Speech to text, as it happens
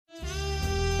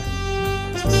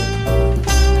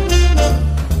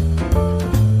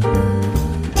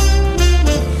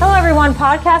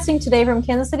podcasting today from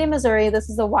Kansas City, Missouri. This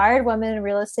is the Wired Women in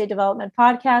Real Estate Development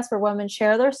podcast, where women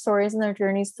share their stories and their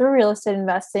journeys through real estate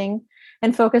investing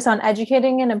and focus on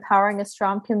educating and empowering a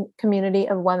strong community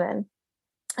of women.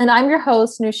 And I'm your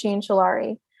host, Nusheen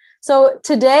Shalari. So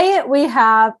today we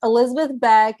have Elizabeth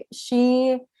Beck.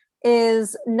 She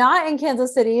is not in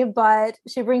Kansas City, but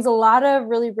she brings a lot of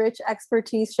really rich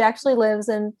expertise. She actually lives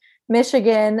in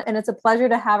Michigan, and it's a pleasure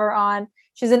to have her on.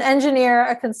 She's an engineer,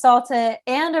 a consultant,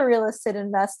 and a real estate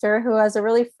investor who has a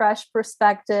really fresh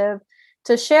perspective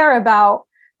to share about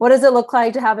what does it look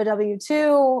like to have a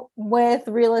W-2 with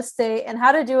real estate and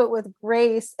how to do it with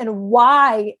grace and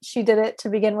why she did it to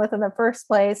begin with in the first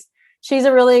place. She's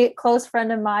a really close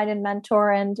friend of mine and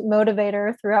mentor and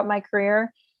motivator throughout my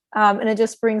career. And it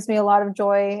just brings me a lot of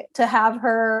joy to have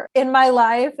her in my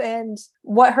life and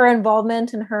what her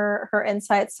involvement and her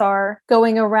insights are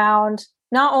going around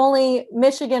not only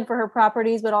Michigan for her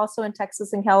properties, but also in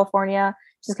Texas and California.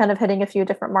 She's kind of hitting a few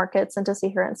different markets and to see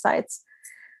her insights.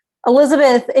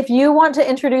 Elizabeth, if you want to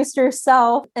introduce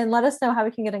yourself and let us know how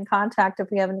we can get in contact if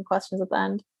we have any questions at the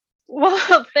end.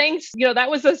 Well, thanks. That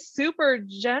was a super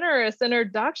generous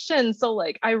introduction. So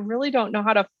I really don't know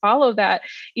how to follow that,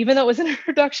 even though it was an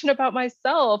introduction about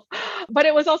myself, but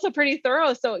it was also pretty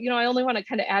thorough. So, I only want to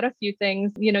kind of add a few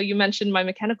things. You mentioned my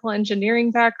mechanical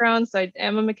engineering background. So I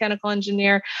am a mechanical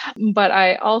engineer, but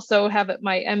I also have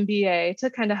my MBA to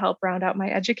kind of help round out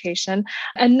my education.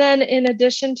 And then in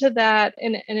addition to that,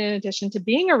 in addition to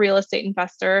being a real estate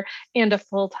investor and a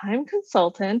full-time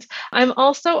consultant, I'm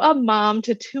also a mom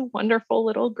to two wonderful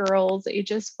little girls,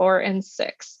 ages 4 and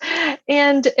 6.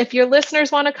 And if your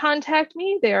listeners want to contact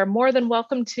me, they are more than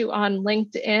welcome to on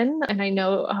LinkedIn. And I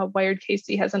know Wired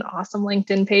Casey has an awesome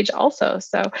LinkedIn page also.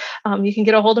 So you can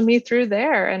get a hold of me through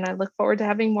there. And I look forward to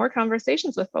having more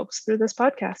conversations with folks through this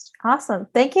podcast. Awesome.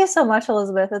 Thank you so much,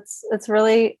 Elizabeth. It's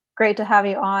really great to have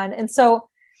you on. And so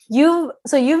you've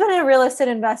been a real estate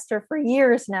investor for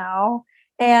years now.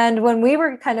 And when we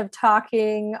were kind of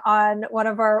talking on one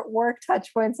of our work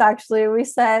touch points, actually, we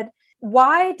said,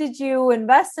 why did you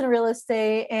invest in real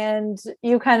estate? And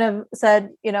you kind of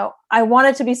said, I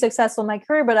wanted to be successful in my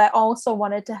career, but I also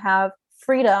wanted to have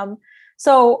freedom.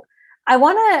 So I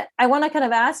want to kind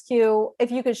of ask you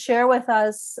if you could share with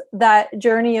us that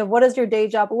journey of what does your day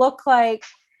job look like?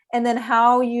 And then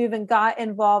how you even got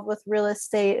involved with real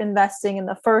estate investing in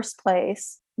the first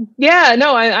place. Yeah,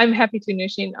 no, I'm happy to,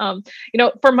 Nusheen.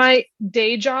 For my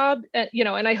day job,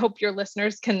 and I hope your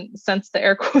listeners can sense the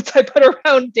air quotes I put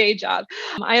around day job.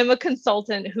 I am a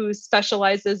consultant who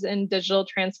specializes in digital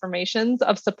transformations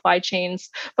of supply chains,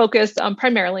 focused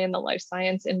primarily in the life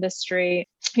science industry.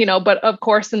 But of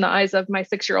course, in the eyes of my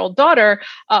 6-year-old daughter,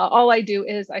 all I do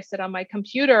is I sit on my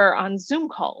computer on Zoom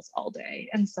calls all day.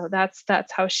 And so that's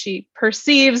how she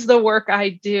perceives the work I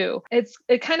do. It's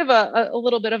kind of a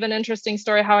little bit of an interesting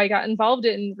story how I got involved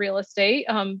in real estate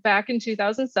back in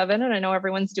 2007. And I know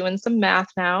everyone's doing some math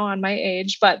now on my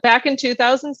age, but back in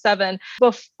 2007,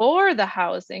 before the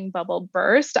housing bubble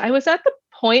burst, I was at the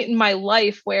point in my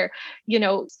life where,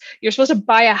 you're supposed to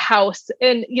buy a house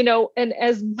and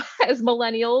as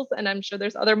millennials, and I'm sure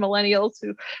there's other millennials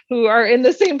who are in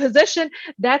the same position,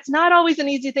 that's not always an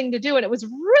easy thing to do. And it was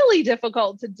really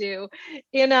difficult to do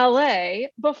in LA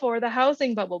before the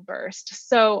housing bubble burst.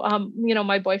 So,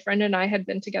 my boyfriend and I had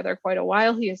been together quite a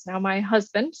while. He is now my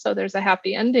husband. So there's a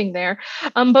happy ending there.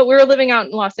 But we were living out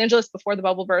in Los Angeles before the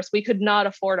bubble burst. We could not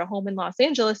afford a home in Los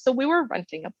Angeles. So we were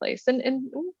renting a place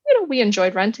and we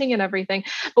enjoyed renting and everything,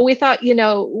 but we thought,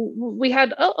 we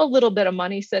had a little bit of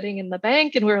money sitting in the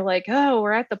bank and we were like, oh,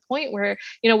 we're at the point where,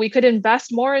 we could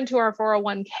invest more into our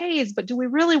 401ks, but do we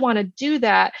really want to do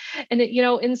that? And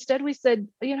instead we said,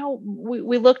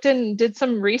 we looked and did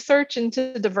some research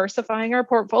into diversifying our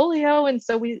portfolio. And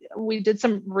so we did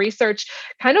some research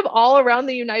kind of all around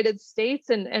the United States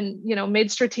and made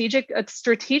a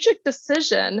strategic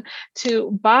decision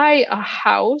to buy a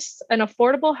house, an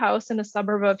affordable house in a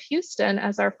suburb of Houston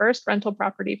as our first rental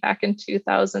property back in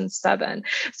 2007.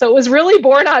 So it was really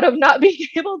born out of not being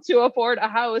able to afford a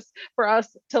house for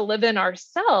us to live in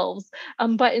ourselves,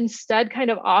 but instead kind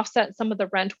of offset some of the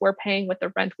rent we're paying with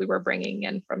the rent we were bringing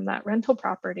in from that rental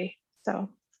property. So.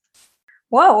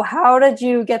 Whoa, how did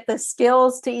you get the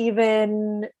skills to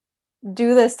even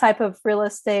do this type of real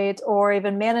estate or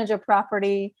even manage a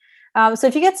property? So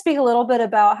if you could speak a little bit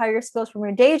about how your skills from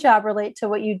your day job relate to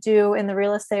what you do in the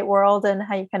real estate world and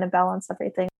how you kind of balance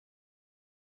everything.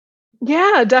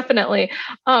 Yeah, definitely.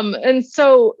 And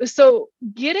so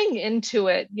getting into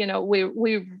it,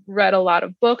 we read a lot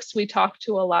of books, we talked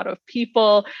to a lot of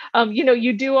people.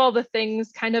 You do all the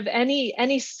things kind of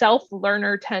any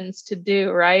self-learner tends to do,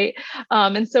 right?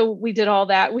 And so we did all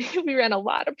that. We ran a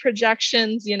lot of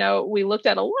projections, we looked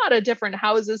at a lot of different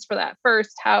houses for that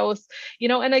first house,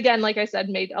 and again, like I said,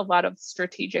 made a lot of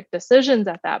strategic decisions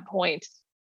at that point.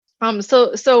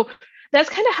 So that's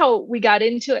kind of how we got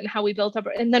into it and how we built up.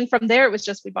 And then from there, it was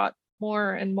just we bought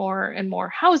more and more and more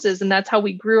houses, and that's how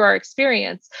we grew our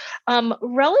experience.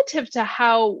 Relative to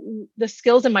how the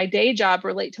skills in my day job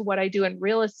relate to what I do in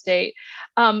real estate,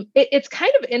 it's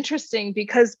kind of interesting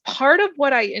because part of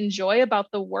what I enjoy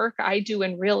about the work I do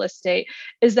in real estate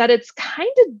is that it's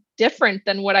kind of different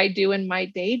than what I do in my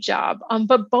day job.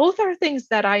 But both are things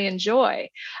that I enjoy.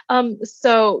 And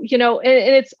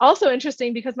it's also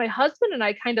interesting because my husband and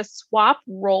I kind of swap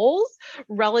roles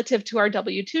relative to our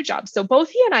W-2 job. So both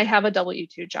he and I have a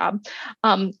W-2 job.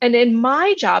 And in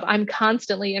my job, I'm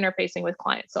constantly interfacing with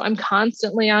clients. So I'm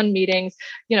constantly on meetings,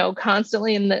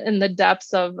 constantly in the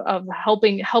depths of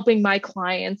helping my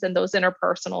clients and those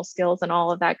interpersonal skills and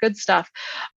all of that good stuff.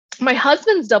 My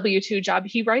husband's W-2 job,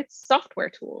 he writes software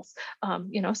tools.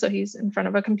 So he's in front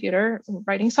of a computer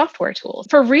writing software tools.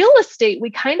 For real estate,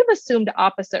 we kind of assumed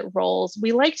opposite roles.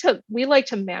 We like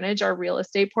to manage our real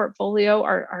estate portfolio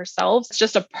ourselves. It's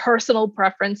just a personal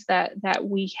preference that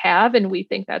we have, and we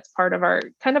think that's part of our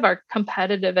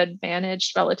competitive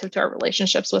advantage relative to our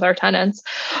relationships with our tenants.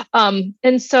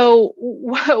 And so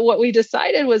what we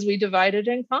decided was we divided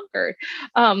and conquered.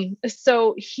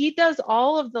 So he does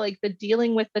all of the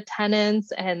dealing with the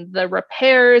tenants and the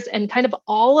repairs and kind of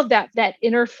all of that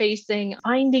interfacing,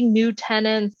 finding new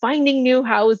tenants, finding new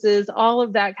houses, all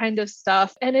of that kind of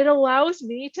stuff. And it allows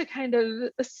me to kind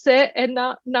of sit and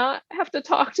not have to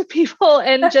talk to people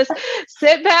and just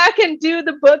sit back and do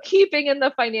the bookkeeping and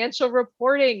the financial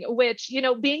reporting, which,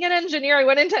 being an engineer, I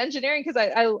went into engineering because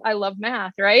I love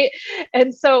math, right?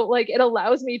 And so it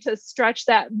allows me to stretch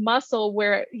that muscle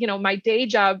where, my day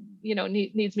job,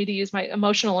 needs me to use my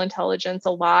emotional intelligence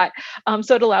a lot.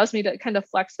 So it allows me to kind of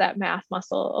flex that math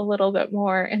muscle a little bit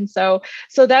more. And so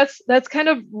that's kind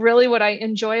of really what I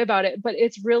enjoy about it. But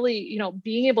it's really,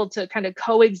 being able to kind of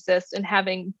coexist and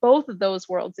having both of those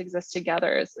worlds exist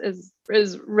together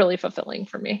is really fulfilling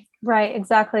for me. Right,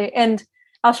 exactly. And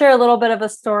I'll share a little bit of a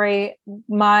story.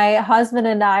 My husband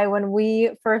and I, when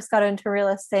we first got into real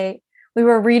estate, we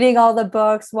were reading all the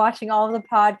books, watching all the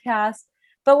podcasts.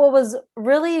 But what was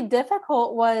really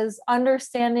difficult was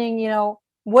understanding,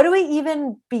 what do we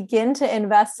even begin to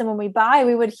invest in when we buy?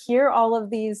 We would hear all of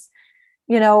these,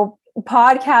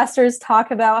 podcasters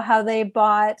talk about how they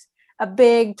bought a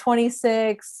big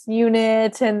 26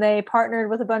 unit and they partnered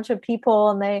with a bunch of people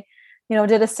and they,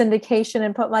 did a syndication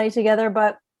and put money together.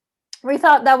 But we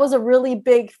thought that was a really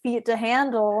big feat to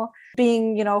handle,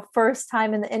 being, first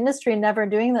time in the industry, never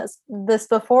doing this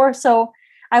before. So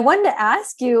I wanted to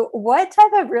ask you, what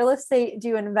type of real estate do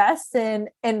you invest in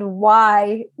and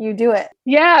why you do it?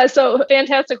 Yeah, so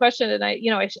fantastic question, and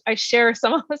I share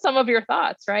some of your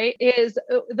thoughts. Right, is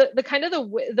the kind of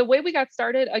the way we got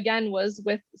started again was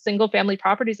with single family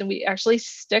properties, and we actually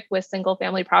stick with single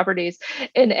family properties.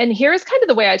 And here's kind of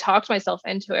the way I talked myself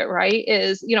into it. Right,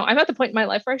 is I'm at the point in my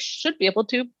life where I should be able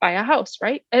to buy a house.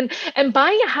 Right, and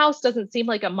buying a house doesn't seem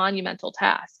like a monumental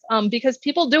task, because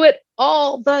people do it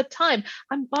all the time.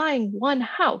 I'm buying one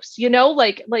house,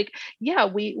 yeah,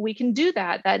 we can do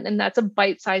that, and that's a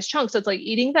bite-sized chunk. So it's like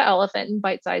eating the elephant in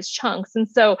bite-sized chunks. And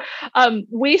so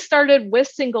we started with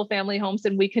single family homes,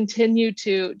 and we continue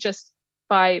to just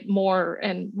buy more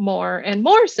and more and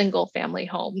more single family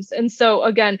homes. And so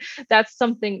again, that's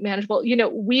something manageable.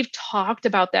 We've talked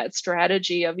about that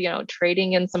strategy of,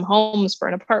 trading in some homes for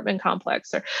an apartment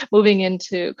complex or moving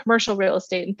into commercial real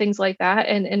estate and things like that.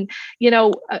 And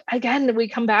again, we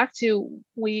come back to,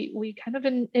 we kind of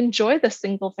enjoy the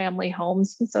single family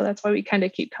homes. And so that's why we kind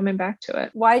of keep coming back to it.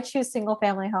 Why choose single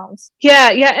family homes? Yeah.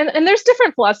 And there's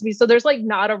different philosophies. So there's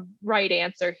not a right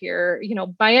answer here,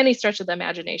 by any stretch of the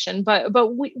imagination, but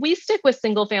we stick with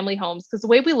single family homes because the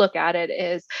way we look at it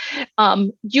is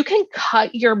you can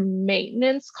cut your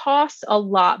maintenance costs a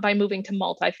lot by moving to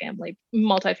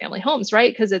multifamily homes,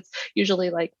 right? Because it's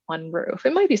usually one roof.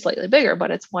 It might be slightly bigger,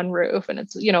 but it's one roof, and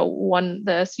it's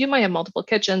you might have multiple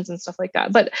kitchens and stuff like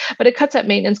that. But it cuts that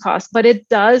maintenance costs, but it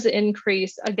does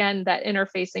increase again that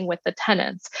interfacing with the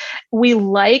tenants. We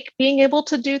like being able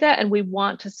to do that, and we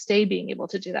want to stay being able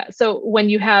to do that. So when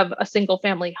you have a single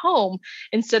family home,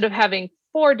 instead of having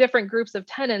 4 different groups of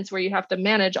tenants where you have to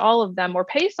manage all of them or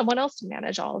pay someone else to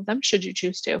manage all of them, should you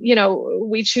choose to.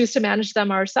 We choose to manage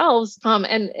them ourselves.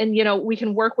 And we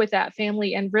can work with that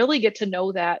family and really get to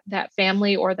know that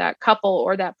family or that couple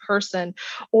or that person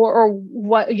or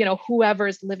what,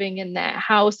 whoever's living in that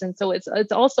house. And so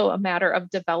it's also a matter of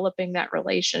developing that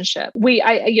relationship.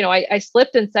 I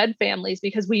slipped and said families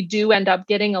because we do end up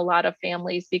getting a lot of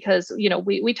families because,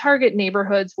 we target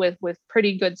neighborhoods with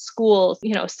pretty good schools,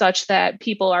 such that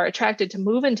people are attracted to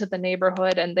move into the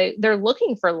neighborhood and they're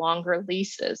looking for longer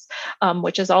leases,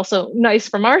 which is also nice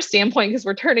from our standpoint because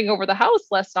we're turning over the house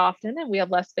less often and we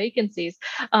have less vacancies.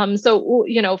 So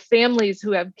families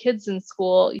who have kids in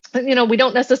school, we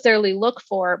don't necessarily look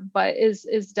for, but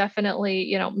is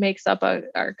definitely, makes up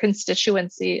our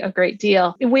constituency a great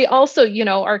deal. We also,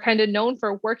 are kind of known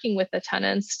for working with the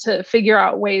tenants to figure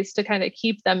out ways to kind of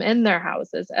keep them in their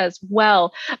houses as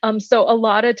well. So a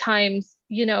lot of times,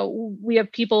 we have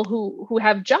people who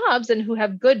have jobs and who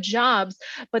have good jobs,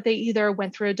 but they either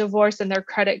went through a divorce and their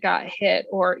credit got hit,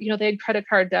 or, they had credit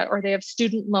card debt, or they have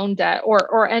student loan debt,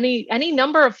 or any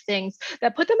number of things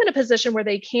that put them in a position where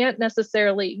they can't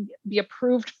necessarily be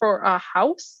approved for a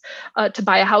house, to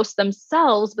buy a house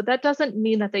themselves. But that doesn't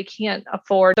mean that they can't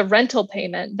afford the rental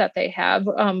payment that they have,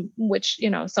 which,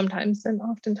 sometimes and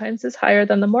oftentimes is higher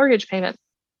than the mortgage payment.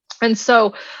 And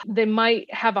so they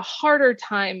might have a harder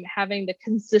time having the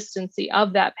consistency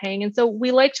of that paying. And so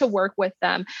we like to work with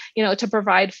them, to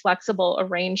provide flexible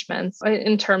arrangements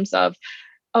in terms of,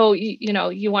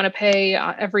 you want to pay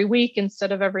every week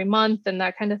instead of every month and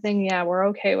that kind of thing. Yeah, we're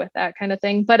okay with that kind of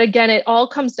thing. But again, it all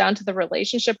comes down to the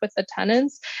relationship with the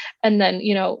tenants and then,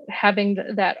 having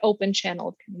that open channel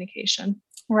of communication.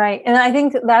 Right. And I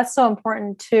think that's so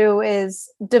important too, is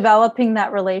developing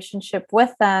that relationship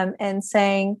with them and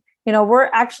saying, we're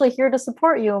actually here to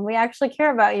support you and we actually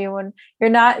care about you. And you're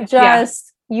not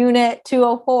just unit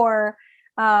 204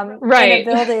 right. in a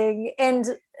building. And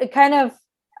it kind of,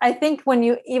 I think when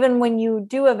you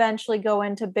do eventually go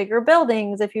into bigger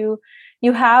buildings, if you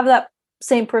have that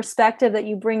same perspective that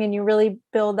you bring and you really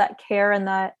build that care and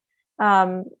that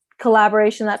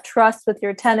collaboration, that trust with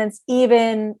your tenants,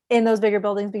 even in those bigger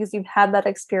buildings, because you've had that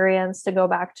experience to go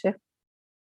back to.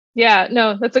 Yeah,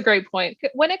 no, that's a great point.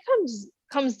 When it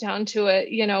comes down to it,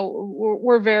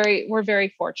 we're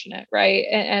very fortunate, right?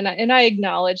 And I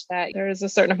acknowledge that there is a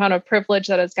certain amount of privilege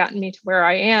that has gotten me to where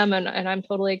I am, and I'm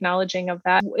totally acknowledging of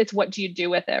that. It's what do you do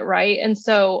with it, right? And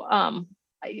so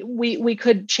we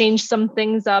could change some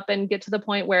things up and get to the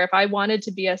point where if I wanted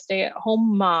to be a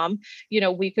stay-at-home mom,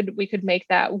 we could make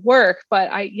that work.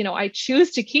 But I choose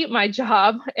to keep my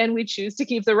job and we choose to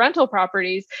keep the rental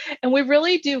properties. And we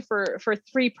really do for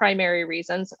 3 primary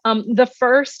reasons. The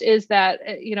first is that,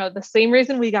 the same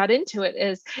reason we got into it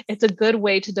is it's a good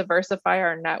way to diversify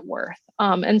our net worth.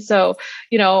 And so,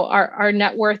 our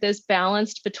net worth is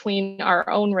balanced between our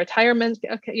own retirement,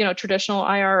 traditional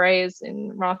IRAs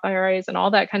and Roth IRAs and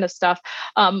all that kind of stuff,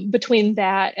 between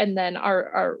that and then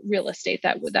our real estate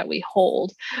that we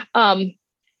hold.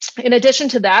 In addition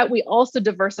to that, we also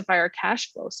diversify our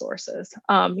cash flow sources.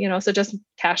 So just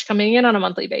cash coming in on a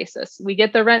monthly basis. We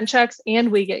get the rent checks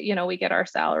and we get our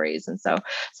salaries. And so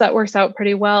that works out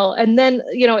pretty well. And then,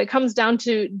 it comes down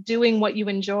to doing what you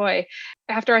enjoy.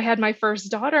 After I had my first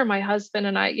daughter, my husband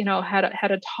and I,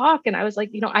 had a talk, and I was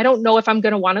like, I don't know if I'm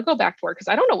going to want to go back to work because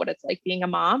I don't know what it's like being a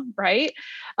mom, right?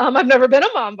 I've never been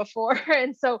a mom before.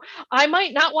 And so I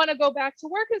might not want to go back to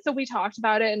work. And so we talked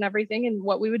about it and everything and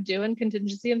what we would do in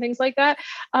contingency and things like that.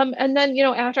 And then,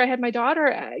 after I had my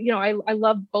daughter, I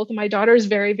love both of my daughters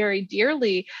very, very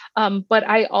dearly. But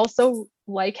I also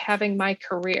like having my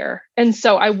career. And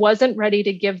so I wasn't ready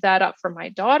to give that up for my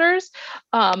daughters.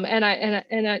 And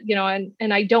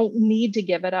I don't need to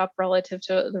give it up relative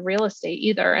to the real estate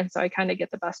either. And so I kind of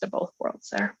get the best of both worlds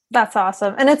there. That's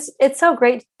awesome. And it's so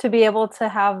great to be able to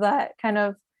have that kind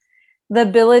of the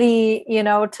ability,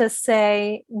 to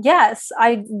say, yes,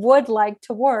 I would like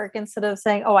to work instead of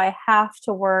saying, oh, I have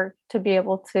to work to be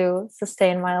able to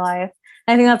sustain my life.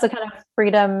 I think that's a kind of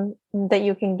freedom that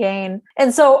you can gain.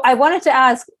 And so I wanted to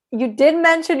ask, you did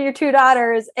mention your 2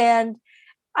 daughters, and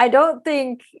I don't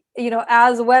think,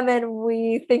 as women,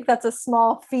 we think that's a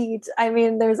small feat. I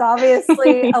mean, there's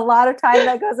obviously a lot of time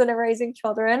that goes into raising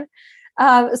children.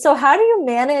 So how do you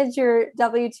manage your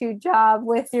W-2 job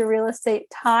with your real estate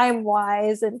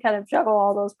time-wise and kind of juggle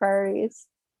all those priorities?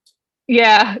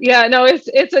 Yeah, no,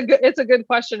 it's a good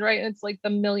question, right? And it's like the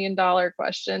 $1 million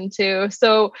question too.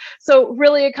 So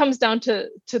really it comes down to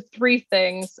three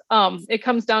things. It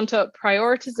comes down to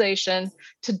prioritization,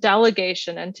 to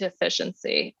delegation, and to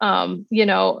efficiency.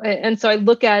 And so I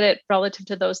look at it relative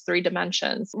to those three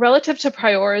dimensions. Relative to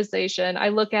prioritization, I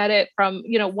look at it from,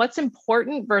 what's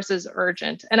important versus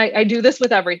urgent. And I do this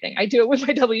with everything. I do it with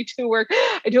my W-2 work,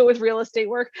 I do it with real estate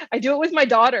work, I do it with my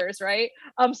daughters, right?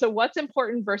 So what's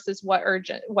important versus what's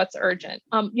urgent.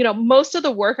 Most of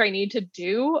the work I need to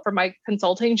do for my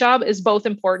consulting job is both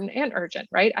important and urgent,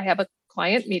 right? I have a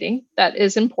client meeting that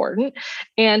is important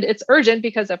and it's urgent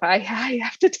because if I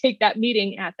have to take that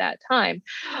meeting at that time.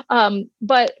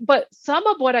 But some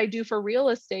of what I do for real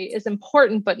estate is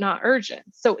important but not urgent.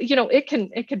 So it can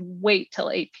wait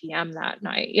till 8 p.m. that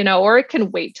night, or it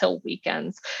can wait till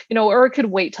weekends, or it could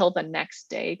wait till the next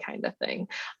day, kind of thing.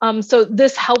 So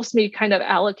this helps me kind of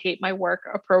allocate my work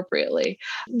appropriately.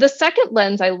 The second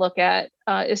lens I look at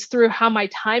is through how my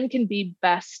time can be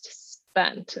best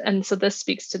spent. And so this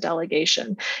speaks to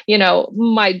delegation. I'm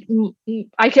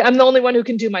the only one who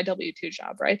can do my W-2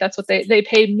 job, right? That's what they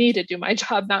pay me to do my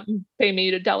job, not pay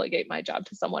me to delegate my job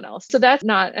to someone else. So that's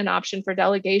not an option for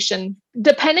delegation.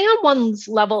 Depending on one's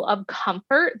level of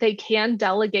comfort, they can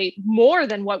delegate more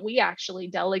than what we actually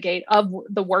delegate of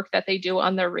the work that they do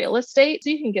on their real estate. So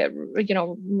you can get,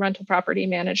 rental property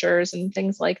managers and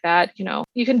things like that.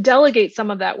 You can delegate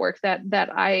some of that work that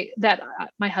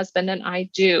my husband and I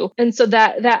do. And so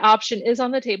that option is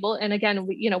on the table. And again,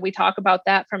 we talk about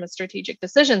that from a strategic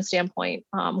decision standpoint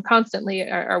constantly.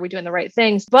 Are we doing the right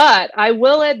things? But I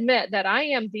will admit that I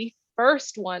am the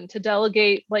first one to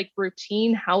delegate like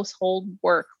routine household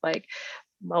work, like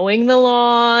mowing the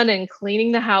lawn and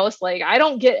cleaning the house. Like I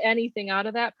don't get anything out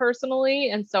of that personally.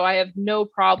 And so I have no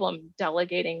problem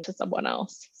delegating to someone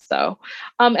else. So,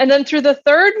 and then through the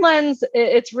third lens,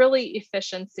 it's really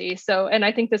efficiency. So, and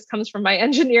I think this comes from my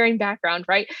engineering background,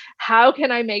 right? How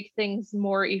can I make things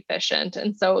more efficient?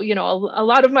 And so, a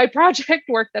lot of my project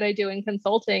work that I do in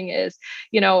consulting is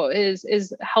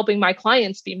helping my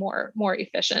clients be more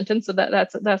efficient. And so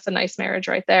that's a nice marriage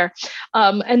right there.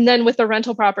 And then with the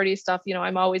rental property stuff,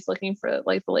 I'm always looking for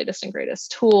like the latest and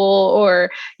greatest tool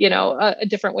or, a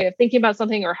different way of thinking about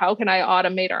something, or how can I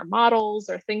automate our models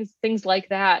or things like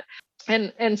that.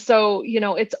 And so,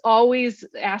 it's always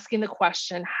asking the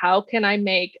question, how can I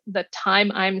make the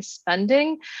time I'm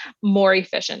spending more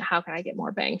efficient? How can I get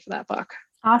more bang for that buck?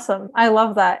 Awesome. I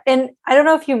love that. And I don't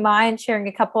know if you mind sharing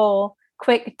a couple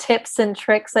quick tips and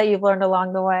tricks that you've learned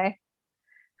along the way.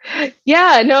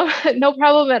 Yeah, no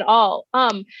problem at all.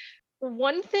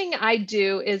 One thing I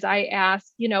do is I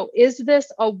ask, is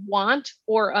this a want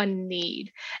or a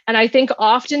need? And I think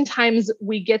oftentimes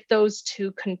we get those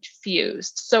two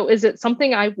confused. So is it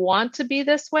something I want to be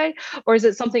this way, or is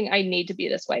it something I need to be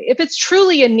this way? If it's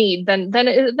truly a need, then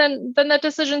that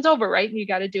decision's over, right? And you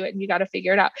got to do it and you got to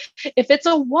figure it out. If it's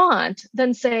a want,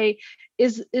 then say,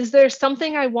 is there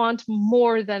something I want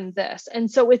more than this?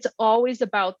 And so it's always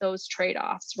about those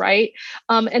trade-offs, right?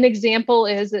 An example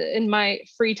is in my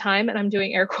free time, and I'm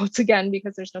doing air quotes again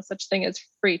because there's no such thing as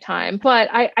free time, but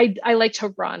I like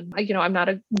to run. I'm not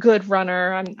a good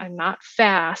runner. I'm not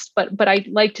fast, but I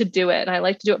like to do it. And I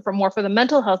like to do it for the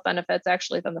mental health benefits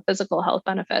actually than the physical health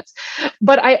benefits.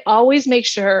 But I always make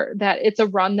sure that it's a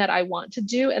run that I want to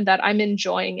do and that I'm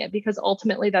enjoying it, because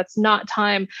ultimately that's not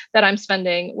time that I'm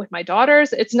spending with my daughter.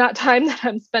 It's not time that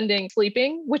I'm spending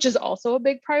sleeping, which is also a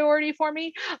big priority for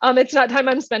me. It's not time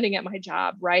I'm spending at my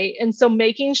job, right? And so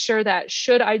making sure that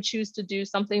should I choose to do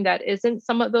something that isn't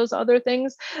some of those other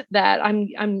things, that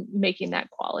I'm making that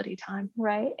quality time.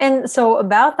 Right. And so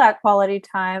about that quality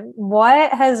time,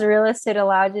 what has real estate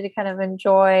allowed you to kind of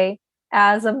enjoy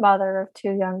as a mother of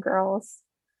two young girls?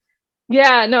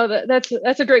 Yeah, no,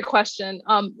 that's a great question.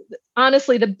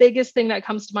 Honestly, the biggest thing that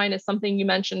comes to mind is something you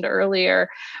mentioned earlier,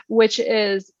 which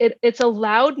is it's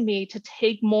allowed me to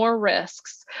take more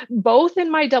risks, both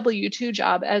in my W-2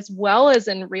 job as well as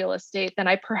in real estate, than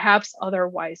I perhaps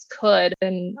otherwise could,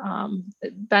 and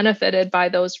benefited by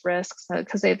those risks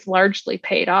because they've largely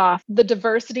paid off. The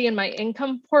diversity in my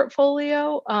income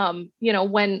portfolio,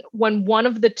 when one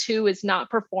of the two is not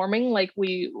performing like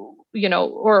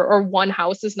or one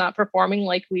house is not performing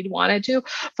like we'd wanted to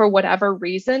for whatever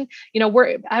reason,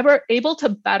 we're able to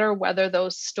better weather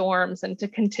those storms and to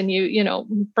continue,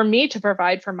 for me to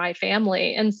provide for my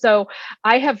family. And so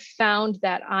I have found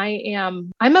that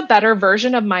I'm a better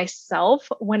version of myself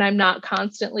when I'm not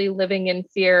constantly living in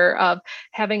fear of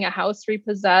having a house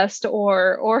repossessed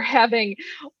or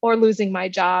losing my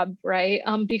job, right?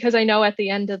 Because I know at the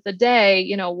end of the day,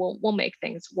 we'll make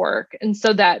things work. And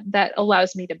so that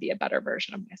allows me to be a better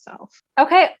version of myself.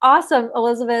 Okay, awesome,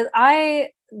 Elizabeth. I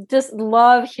just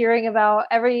love hearing about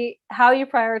how you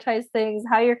prioritize things,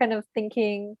 how you're kind of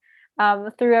thinking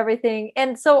through everything.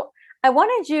 And so I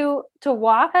wanted you to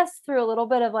walk us through a little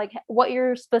bit of like what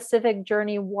your specific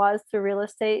journey was through real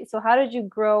estate. So how did you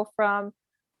grow from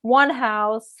one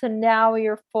house to now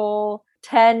your full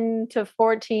 10 to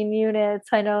 14 units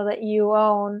I know that you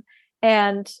own,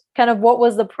 and kind of what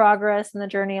was the progress and the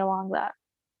journey along that?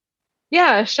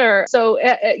 Yeah, sure. So,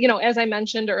 as I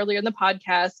mentioned earlier in the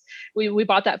podcast, we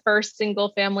bought that first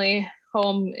single family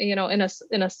home,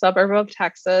 in a suburb of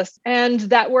Texas, and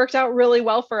that worked out really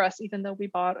well for us. Even though we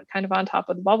bought kind of on top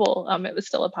of the bubble, it was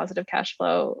still a positive cash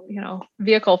flow,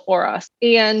 vehicle for us.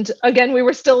 And again, we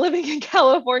were still living in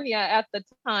California at the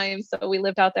time, so we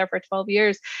lived out there for 12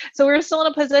 years. So we were still in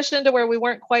a position to where we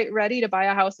weren't quite ready to buy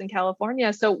a house in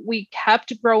California. So we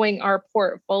kept growing our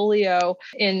portfolio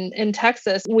in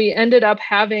Texas. We ended up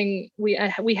having we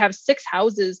have 6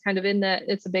 houses kind of in that.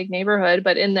 It's a big neighborhood,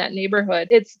 but in that neighborhood,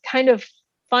 it's kind of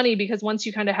funny because once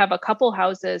you kind of have a couple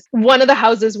houses, one of the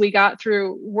houses we got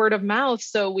through word of mouth.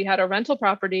 So we had a rental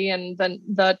property, and then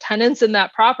the tenants in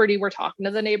that property were talking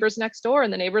to the neighbors next door,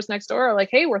 and the neighbors next door are like,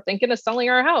 "Hey, we're thinking of selling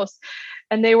our house."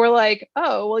 And they were like,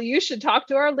 "Oh, well, you should talk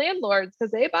to our landlords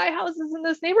because they buy houses in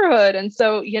this neighborhood." And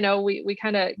so, we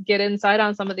kind of get inside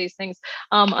on some of these things.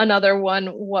 Another one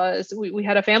was we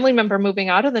had a family member moving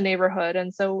out of the neighborhood.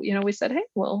 And so, we said, "Hey,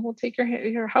 well, we'll take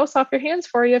your house off your hands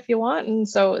for you if you want." And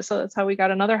so that's how we got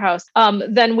another house.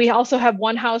 Then we also have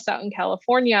one house out in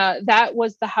California. That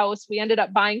was the house we ended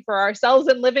up buying for ourselves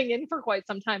and living in for quite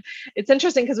some time. It's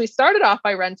interesting because we started off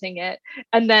by renting it,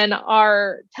 and then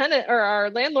our tenant or our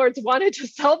landlords wanted to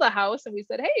sell the house, and we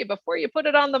said, "Hey, before you put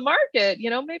it on the market,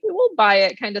 maybe we'll buy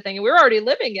it," kind of thing. And we were already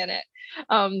living in it.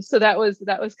 So that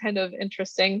was kind of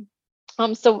interesting.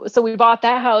 So we bought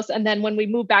that house, and then when we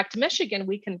moved back to Michigan,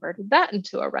 we converted that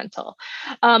into a rental.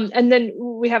 And then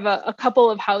we have a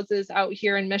couple of houses out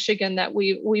here in Michigan that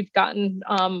we've gotten.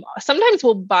 Sometimes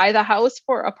we'll buy the house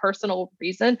for a personal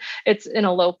reason. It's in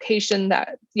a location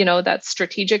that that's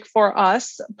strategic for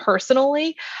us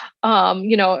personally.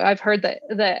 I've heard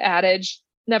the adage,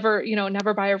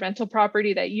 never buy a rental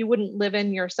property that you wouldn't live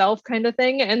in yourself, kind of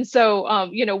thing. And so,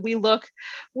 we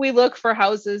look for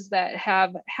houses that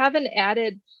have an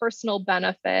added personal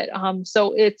benefit.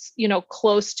 So it's,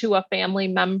 close to a family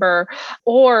member,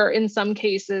 or in some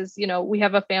cases, we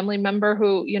have a family member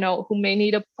who may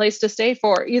need a place to stay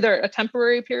for either a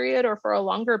temporary period or for a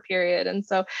longer period. And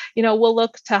so, we'll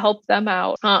look to help them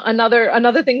out.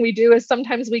 Another thing we do is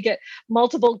sometimes we get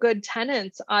multiple good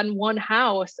tenants on one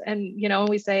house, and,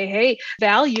 we say, "Hey,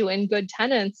 value in good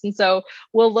tenants." And so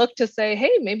we'll look to say,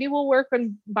 "Hey, maybe we'll work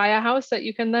and buy a house that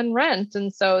you can then rent."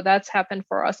 And so that's happened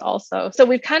for us also. So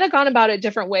we've kind of gone about it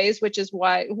different ways, which is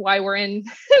why we're in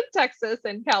Texas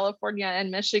and California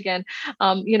and Michigan.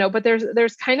 But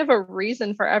there's kind of a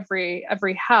reason for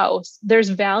every house. There's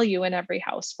value in every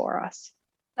house for us.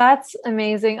 That's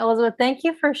amazing, Elizabeth. Thank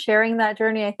you for sharing that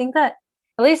journey. I think that,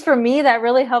 at least for me, that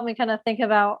really helped me kind of think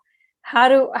about how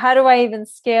do I even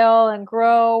scale and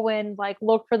grow and like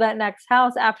look for that next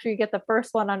house after you get the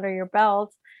first one under your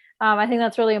belt. I think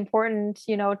that's really important,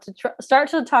 to start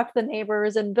to talk to the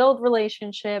neighbors and build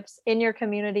relationships in your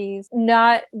communities,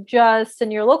 not just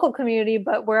in your local community,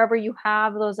 but wherever you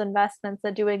have those investments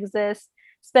that do exist,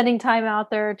 spending time out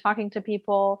there, talking to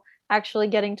people, actually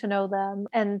getting to know them.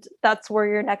 And that's where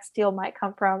your next deal might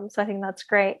come from. So I think that's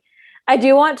great. I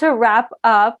do want to wrap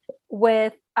up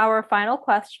with our final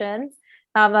question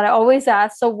that I always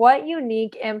ask. So what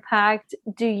unique impact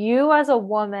do you as a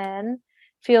woman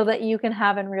feel that you can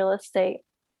have in real estate?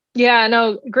 Yeah,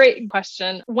 no, great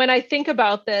question. When I think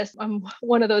about this, I'm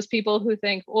one of those people who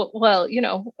think, well,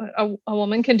 a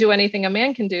woman can do anything a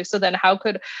man can do. So then how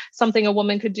could something a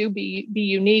woman could do be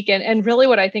unique? And really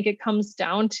what I think it comes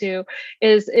down to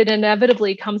is it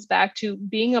inevitably comes back to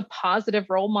being a positive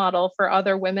role model for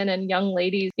other women and young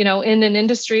ladies, in an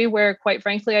industry where, quite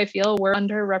frankly, I feel we're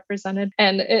underrepresented.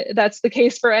 And that's the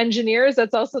case for engineers.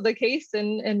 That's also the case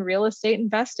in real estate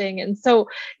investing. And so,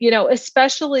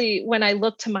 especially when I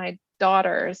look to my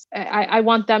daughters, I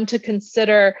want them to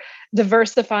consider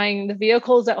diversifying the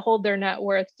vehicles that hold their net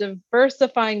worth,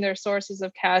 diversifying their sources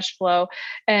of cash flow,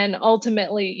 and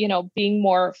ultimately, being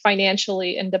more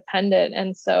financially independent.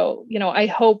 And so, I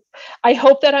hope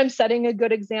that I'm setting a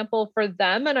good example for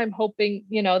them. And I'm hoping,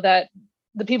 that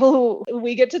the people who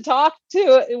we get to talk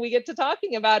to, we get to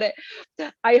talking about it.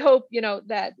 I hope,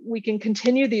 that we can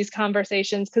continue these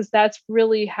conversations, because that's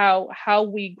really how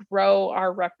we grow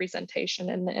our representation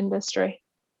in the industry.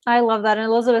 I love that. And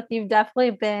Elizabeth, you've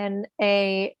definitely been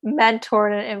a mentor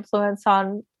and an influence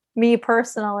on me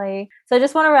personally. So I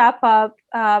just want to wrap up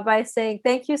by saying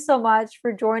thank you so much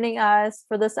for joining us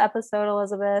for this episode,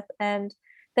 Elizabeth. And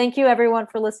thank you everyone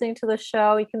for listening to the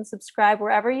show. You can subscribe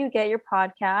wherever you get your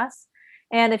podcasts.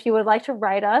 And if you would like to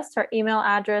write us, our email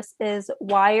address is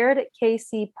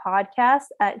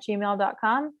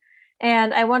wiredkcpodcast@gmail.com.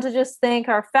 And I want to just thank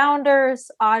our founders,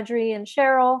 Audrey and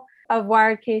Cheryl of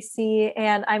Wired KC.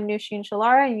 And I'm Nushin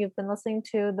Shalara, and you've been listening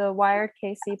to the Wired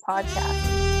KC podcast.